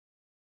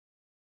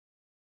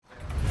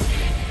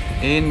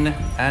In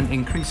an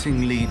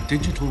increasingly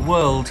digital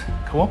world,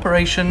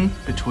 cooperation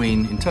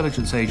between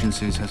intelligence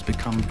agencies has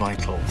become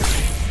vital.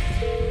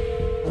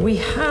 We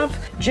have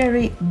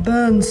Jerry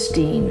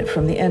Bernstein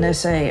from the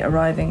NSA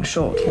arriving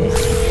shortly.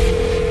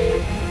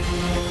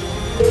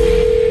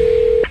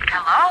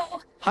 Hello?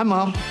 Hi,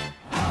 Mom.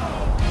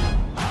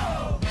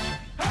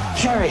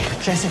 Jerry,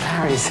 Joseph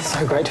Harris.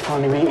 So great to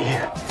finally meet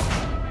you.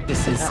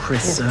 This is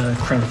Chris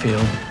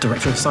Cranfield,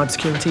 Director of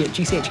Cybersecurity at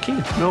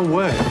GCHQ. No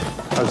way.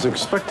 I was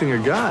expecting a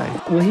guy.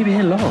 Will he be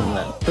here long,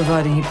 then?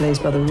 Providing he plays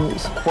by the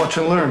rules. Watch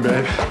and learn,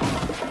 babe.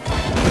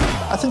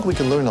 I think we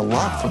can learn a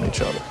lot from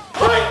each other.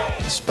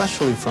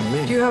 Especially from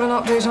me. Do you have an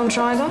update on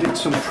China? Did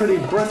some pretty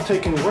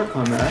breathtaking work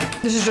on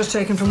that. This is just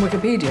taken from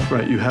Wikipedia.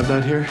 Right, you have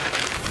that here?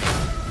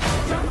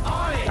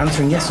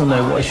 Answering yes or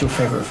no, what is your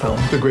favourite film?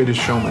 The Greatest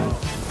Showman.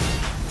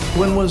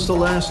 When was the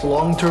last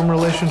long-term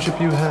relationship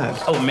you had?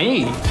 Oh,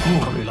 me?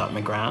 Probably like my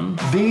gran.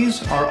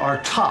 These are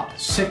our top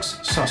 6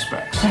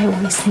 suspects. I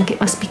always think it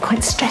must be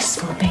quite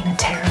stressful being a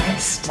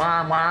terrorist.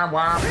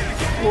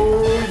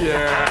 Oh,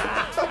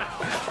 yeah.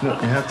 No,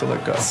 you have to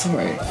let go.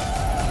 Sorry.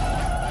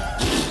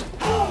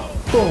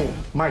 Boom,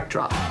 mic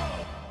drop.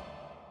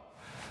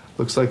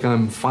 Looks like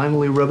I'm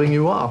finally rubbing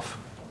you off.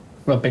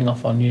 Rubbing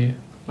off on you.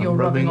 You're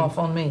rubbing off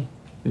on me.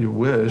 You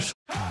wish.